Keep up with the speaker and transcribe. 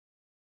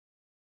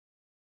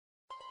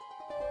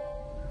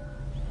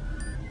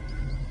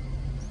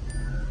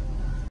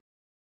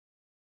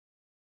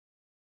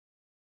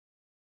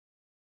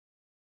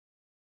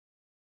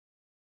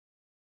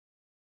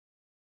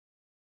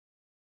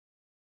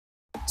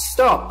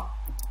Stop!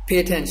 Pay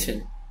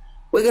attention.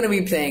 We're gonna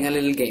be playing a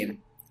little game.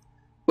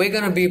 We're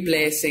gonna be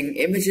placing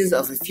images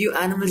of a few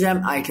Animal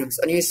Jam items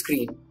on your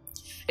screen,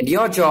 and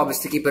your job is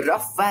to keep a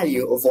rough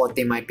value of what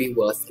they might be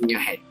worth in your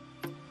head.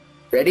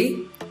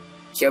 Ready?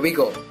 Here we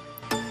go.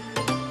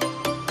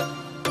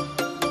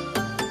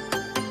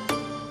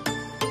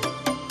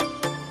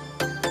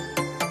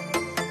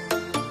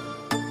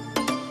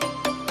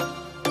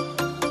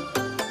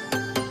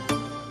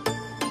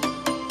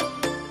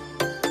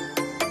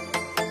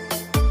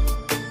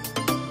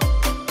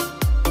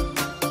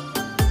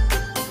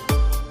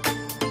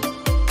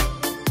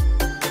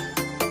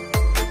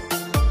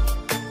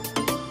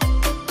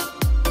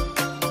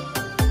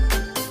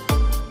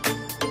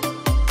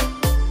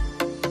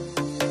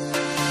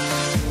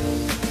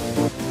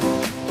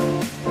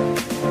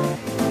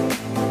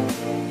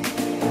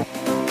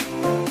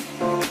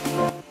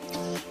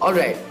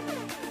 Alright,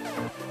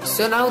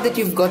 so now that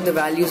you've got the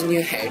values in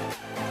your head,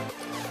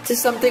 there's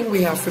something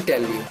we have to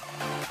tell you.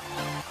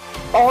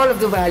 All of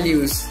the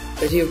values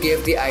that you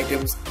gave the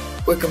items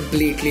were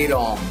completely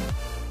wrong.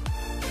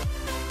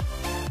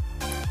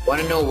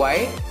 Wanna know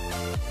why?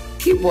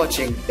 Keep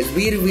watching as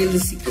we reveal the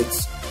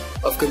secrets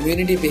of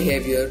community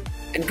behavior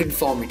and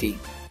conformity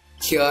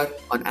here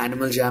on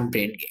Animal Jam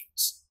Brain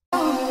Games.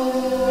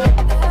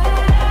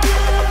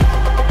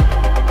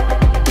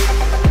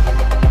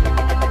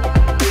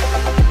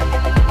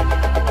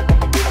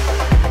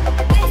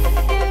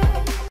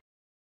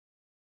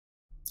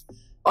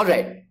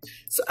 Alright,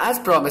 so as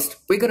promised,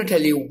 we're going to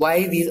tell you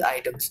why these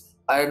items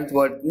aren't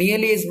worth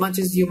nearly as much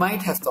as you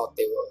might have thought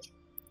they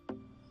were.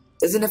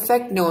 There's an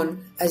effect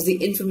known as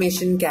the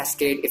information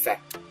cascade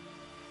effect.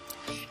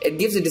 It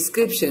gives a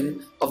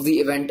description of the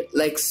event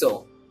like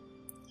so.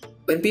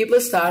 When people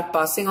start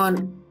passing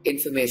on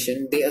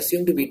information they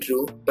assume to be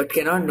true but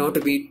cannot know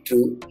to be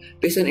true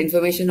based on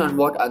information on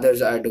what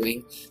others are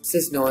doing, this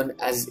is known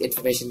as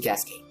information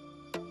cascade.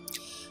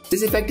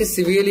 This effect is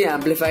severely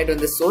amplified when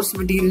the source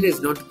material is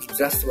not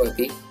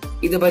trustworthy,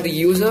 either by the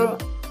user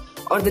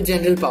or the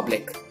general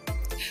public.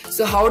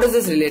 So how does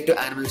this relate to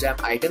Animal Jam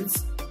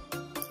items?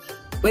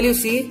 Well, you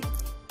see,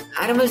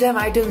 Animal Jam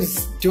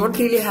items don't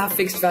really have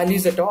fixed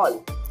values at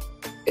all.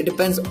 It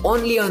depends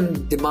only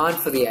on demand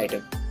for the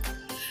item.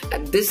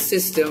 And this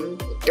system,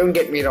 don't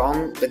get me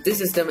wrong, but this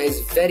system is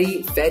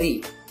very,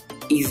 very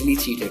easily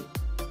cheated.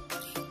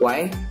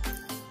 Why?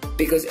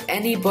 Because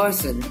any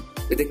person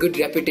with a good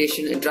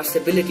reputation and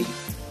trustability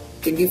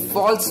can give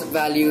false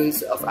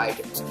values of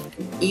items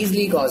and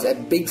easily cause a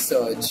big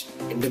surge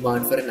in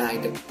demand for an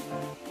item.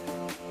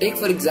 Take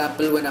for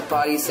example when a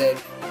party said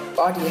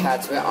party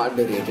hats were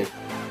underrated.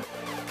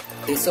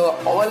 They saw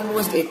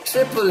almost a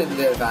triple in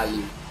their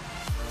value,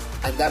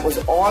 and that was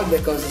all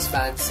because his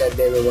fans said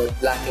they were worth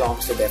black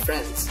longs to their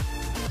friends.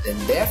 Then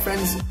their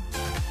friends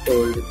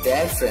told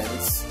their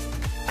friends,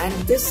 and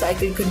this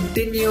cycle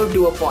continued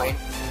to a point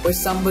where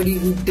somebody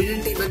who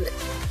didn't even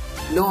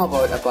know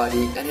about a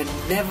party and had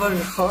never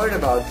heard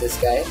about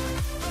this guy,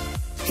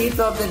 he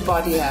thought that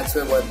party hats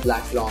were worth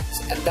black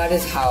longs, and that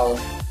is how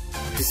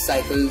this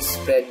cycle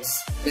spreads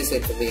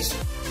misinformation.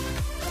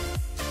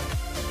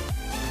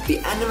 The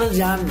Animal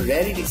Jam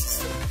rarity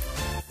system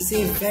is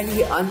a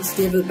very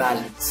unstable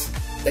balance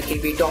that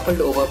can be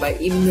toppled over by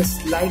even the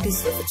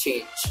slightest of a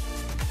change.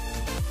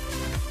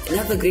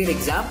 Another great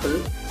example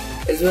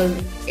is when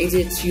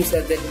AJ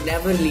said they're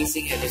never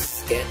releasing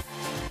Henry's again,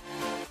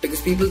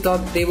 because people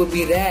thought they would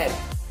be rare.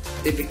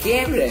 They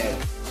became rare.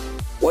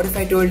 What if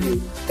I told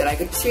you that I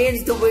could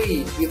change the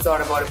way you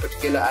thought about a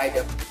particular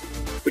item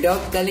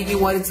without telling you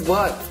what it's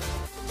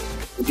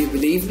worth? Would you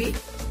believe me?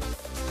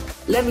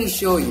 Let me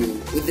show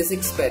you with this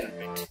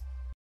experiment.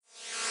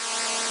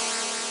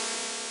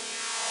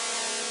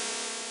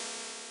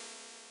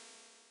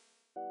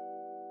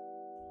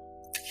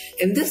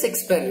 In this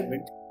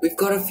experiment, we've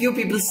got a few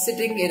people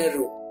sitting in a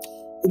room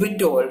who've been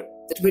told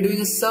that we're doing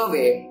a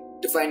survey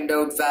to find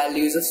out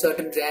values of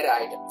certain rare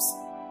items.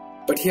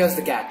 But here's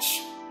the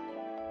catch.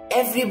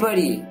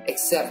 Everybody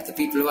except the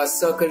people who are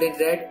circled in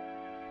red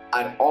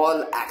are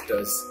all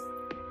actors.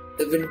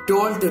 They've been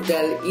told to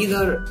tell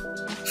either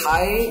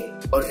high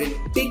or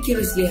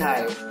ridiculously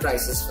high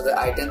prices for the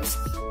items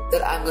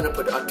that I'm gonna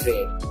put on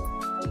trade.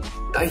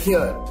 Now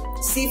here,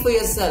 see for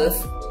yourself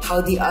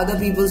how the other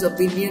people's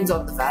opinions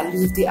on the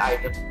values of the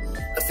item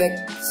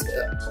affects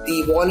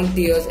the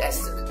volunteers'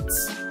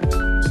 estimates.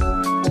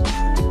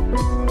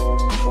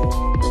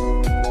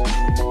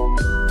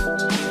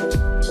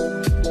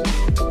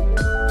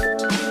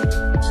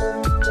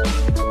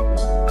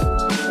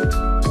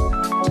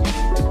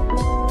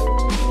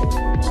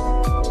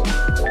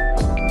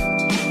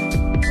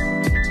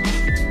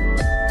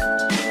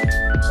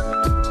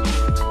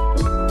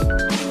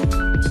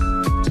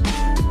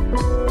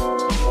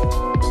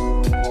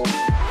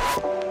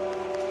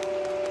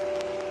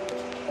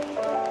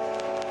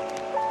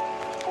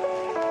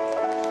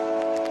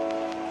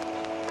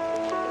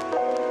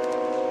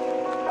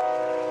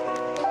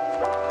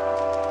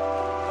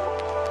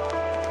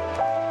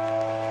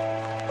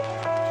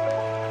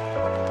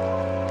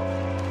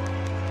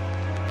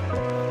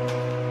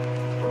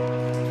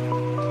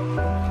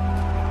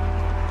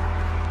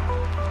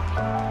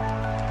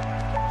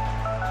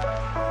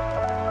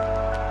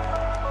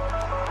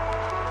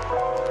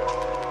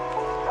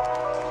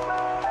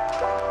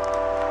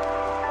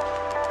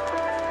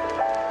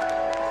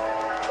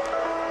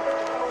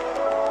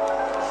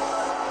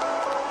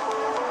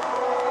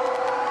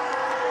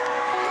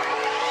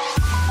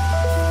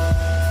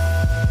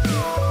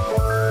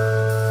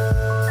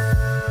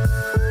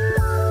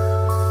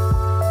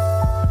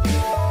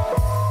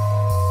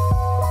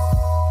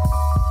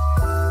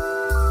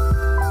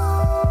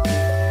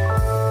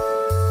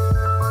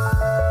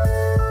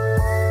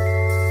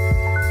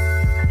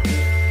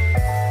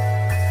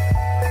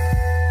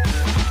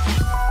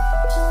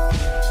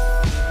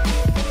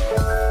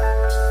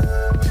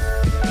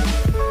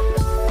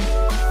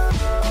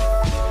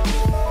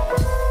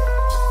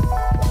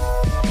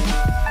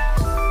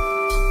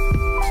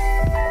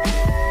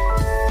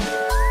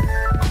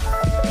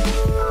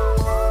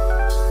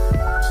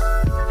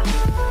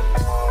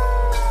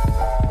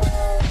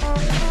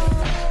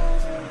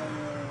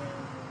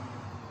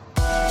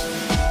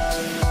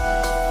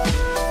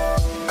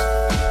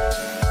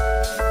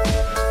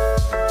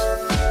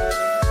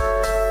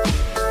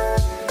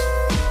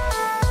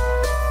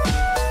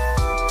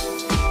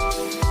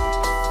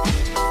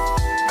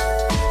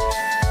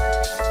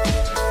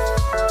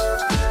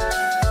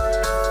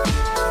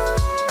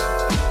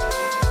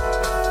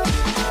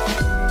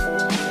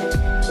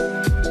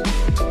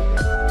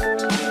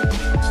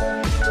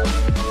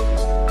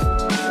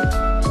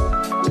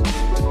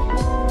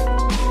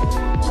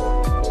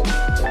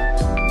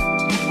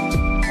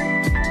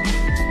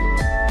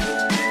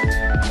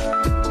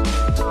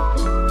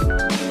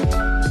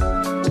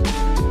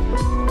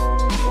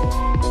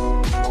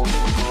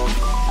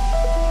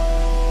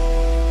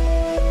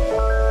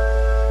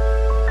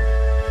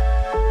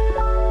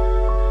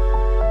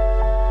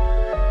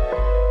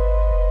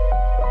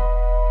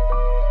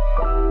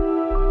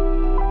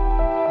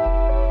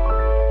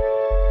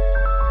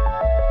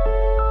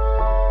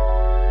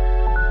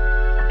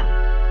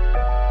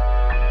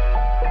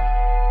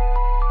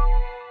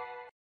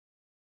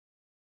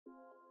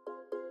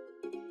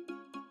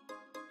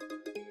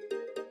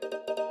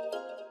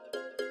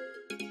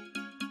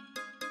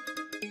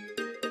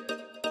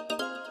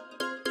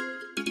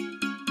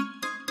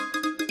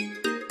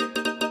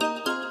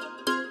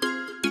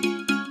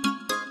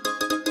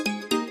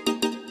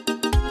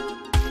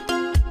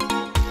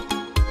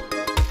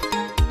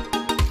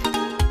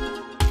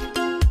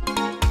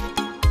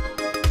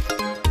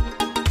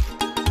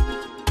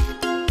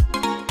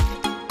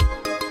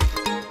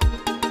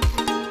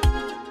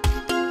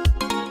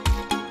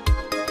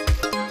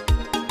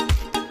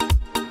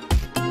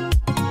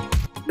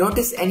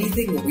 Notice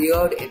anything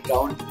weird in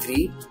round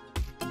 3?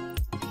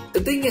 The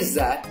thing is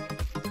that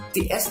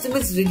the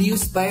estimates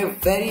reduced by a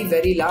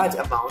very large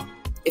amount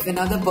if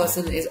another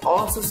person is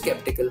also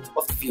skeptical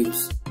of the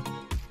views.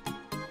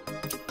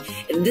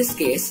 In this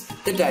case,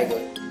 the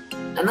tiger.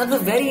 Another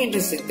very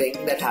interesting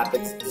thing that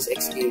happens in this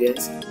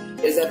experience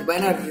is that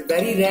when a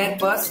very rare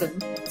person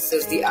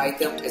says the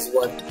item is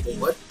worth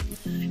more,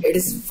 it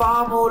is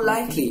far more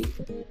likely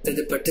that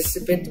the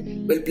participant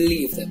will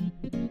believe them.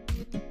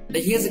 Now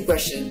here's a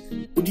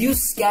question: would you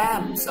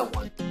scam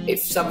someone if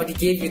somebody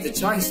gave you the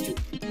choice to?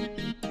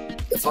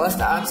 The first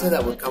answer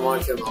that would come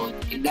out of your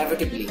mouth,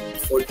 inevitably,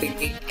 before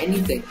thinking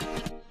anything,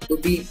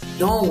 would be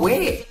no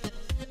way.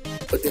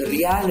 But the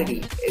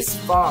reality is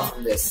far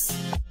from this.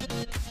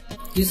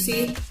 You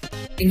see,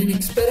 in an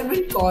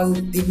experiment called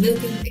the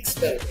Milken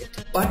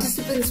experiment,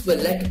 participants were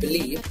led to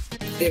believe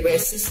they were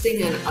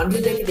assisting an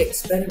unrelated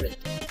experiment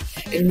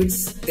in which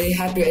they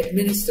had to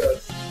administer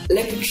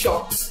electric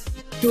shocks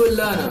to a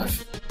learner.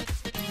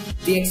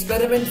 The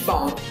experiment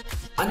found,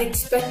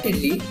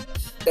 unexpectedly,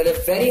 that a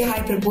very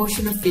high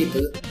proportion of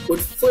people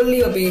would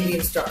fully obey the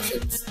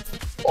instructions,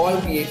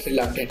 albeit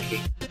reluctantly.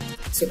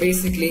 So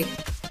basically,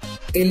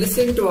 they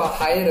listened to a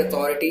higher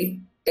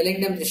authority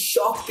telling them to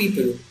shock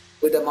people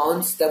with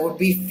amounts that would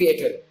be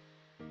fatal.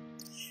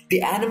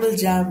 The Animal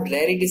Jam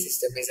rarity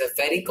system is a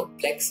very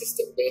complex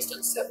system based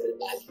on several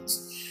values,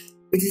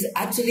 which is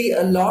actually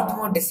a lot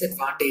more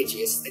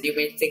disadvantageous than you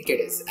may think it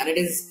is, and it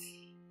is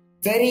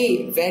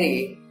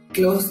very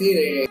closely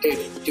related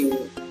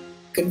to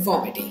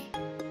conformity,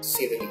 to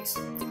say the least.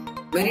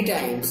 Many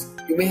times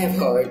you may have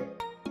heard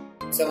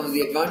some of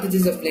the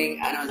advantages of playing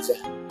Animal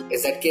Jam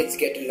is that kids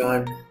get to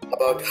learn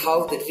about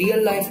how the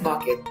real life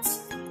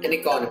markets and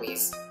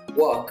economies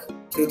work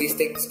through these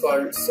things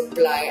called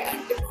supply and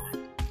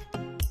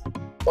demand.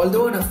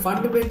 Although on a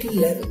fundamental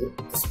level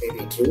this may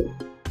be true,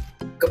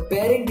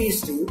 comparing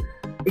these two,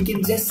 we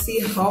can just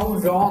see how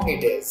wrong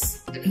it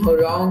is and how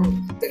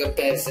wrong the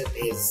comparison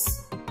is.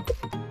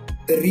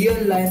 The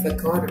real life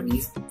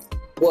economies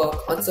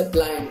work on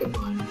supply and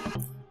demand,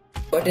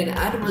 but in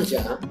Animal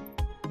Jam,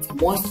 for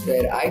most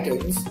rare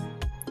items,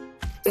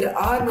 there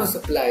are no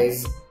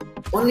supplies,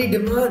 only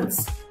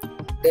demands.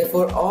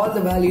 Therefore, all the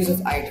values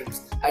of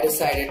items are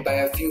decided by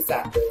a few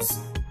factors,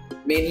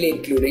 mainly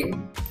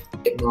including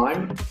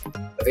demand,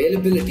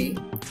 availability,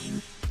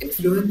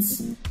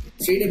 influence,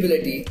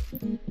 tradability,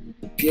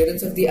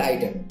 appearance of the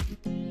item,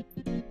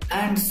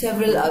 and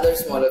several other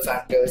smaller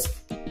factors,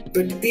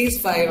 but these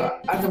 5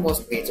 are the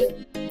most major.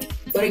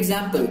 For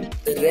example,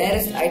 the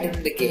rarest item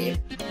in the game,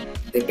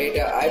 the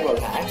Beta Eyeball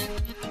Hat,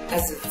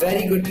 has a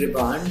very good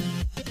demand,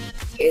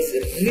 is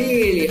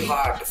really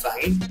hard to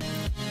find,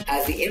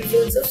 as the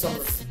influence of some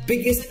of the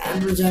biggest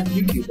Animal Jam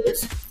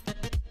YouTubers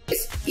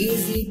is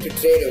easy to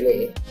trade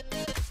away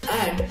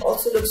and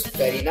also looks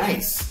very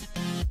nice.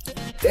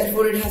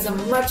 Therefore, it has a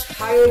much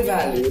higher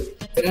value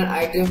than an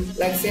item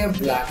like, say, a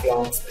black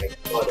long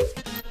spiked collar.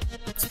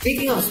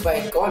 Speaking of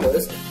spiked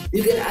collars,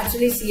 you can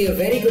actually see a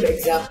very good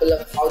example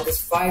of how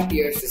this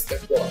 5-tier system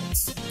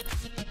works.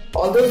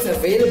 Although its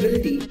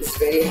availability is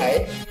very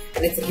high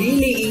and it's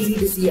really easy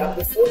to see up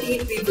to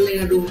 14 people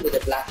in a room with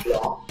a black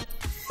long,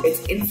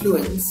 its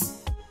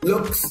influence,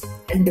 looks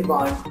and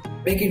demand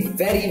make it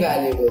very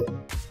valuable.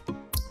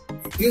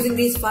 Using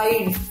these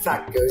 5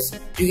 factors,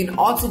 you can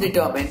also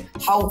determine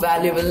how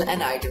valuable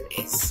an item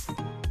is.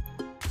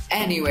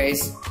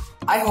 Anyways,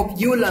 I hope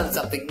you learned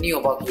something new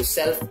about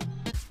yourself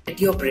and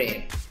your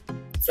brain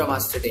from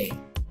us today.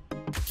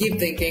 Keep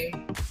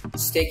thinking,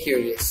 stay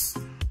curious.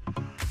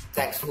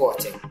 Thanks for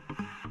watching.